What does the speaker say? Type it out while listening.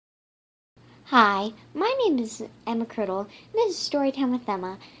Hi, my name is Emma Criddle, and this is Storytime with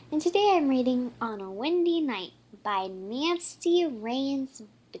Emma, and today I'm reading On a Windy Night by Nancy Rains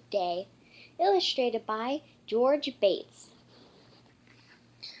Day, illustrated by George Bates.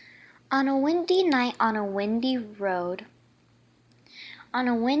 On a windy night on a windy road. On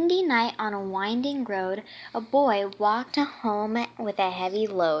a windy night on a winding road, a boy walked home with a heavy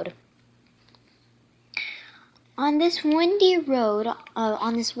load. On this windy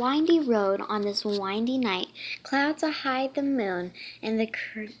night, clouds hide the moon,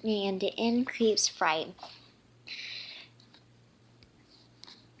 and in creeps fright.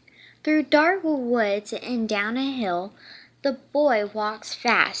 Through dark woods and down a hill, the boy walks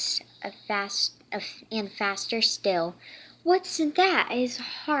and faster still. What's that? His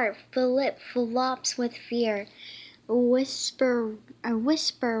heart flops with fear. A whisper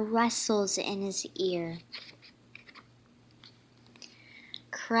rustles in his ear.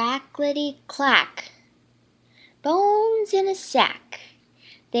 Crackety-clack, bones in a sack.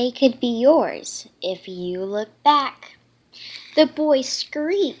 They could be yours if you look back. The boy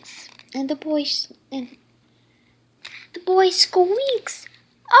squeaks, and the boy squeaks.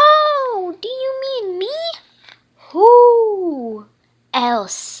 Oh, do you mean me? Who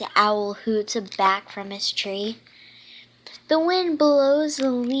else? Owl hoots back from his tree. The wind blows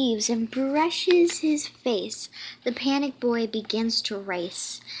the leaves and brushes his face. The panic boy begins to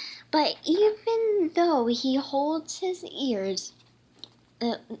race. But even though he holds his ears,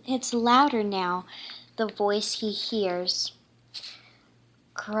 it's louder now, the voice he hears.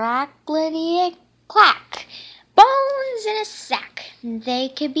 Crackety-clack, bones in a sack. They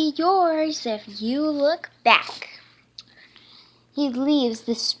could be yours if you look back. He leaves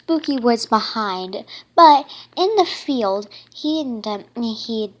the spooky woods behind, but in the field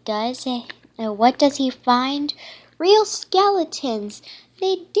what does he find? Real skeletons.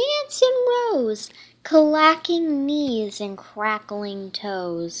 They dance in rows, clacking knees and crackling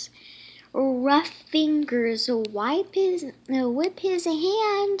toes. Rough fingers whip his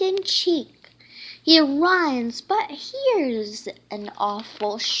hand and cheek. He runs, but hears an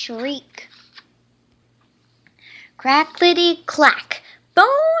awful shriek. Crackety-clack,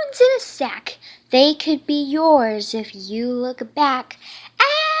 bones in a sack. They could be yours if you look back.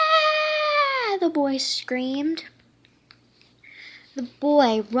 Ah! The boy screamed. The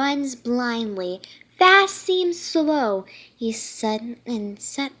boy runs blindly. Fast seems slow. Then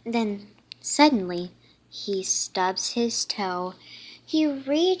suddenly he stubs his toe. He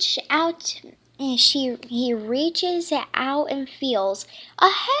reaches out and feels a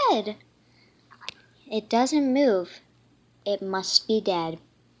head. It doesn't move. It must be dead.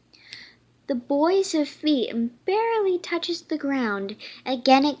 The boy's feet barely touches the ground.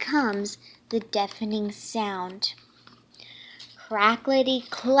 Again it comes, the deafening sound.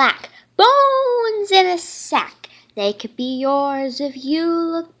 Crackety-clack, bones in a sack. They could be yours if you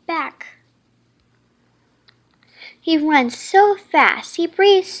look back. He runs so fast, he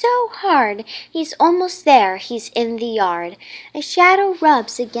breathes so hard. He's almost there, he's in the yard. A shadow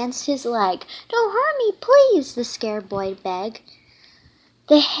rubs against his leg. Don't hurt me, please, the scared boy begged.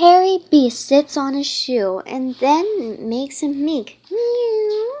 The hairy beast sits on his shoe and then makes a meek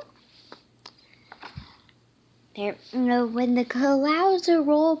mew. When the clouds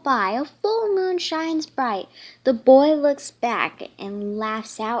roll by, a full moon shines bright. The boy looks back and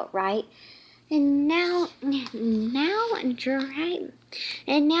laughs outright. And now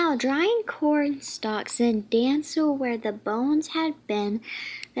drying corn stalks and dance where the bones had been.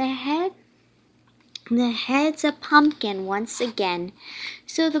 The head's a pumpkin once again.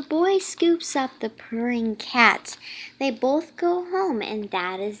 So the boy scoops up the purring cat. They both go home, and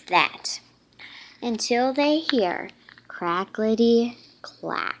that is that. Until they hear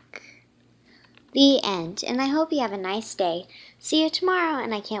crackety-clack. The end. And I hope you have a nice day. See you tomorrow,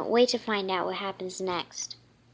 and I can't wait to find out what happens next.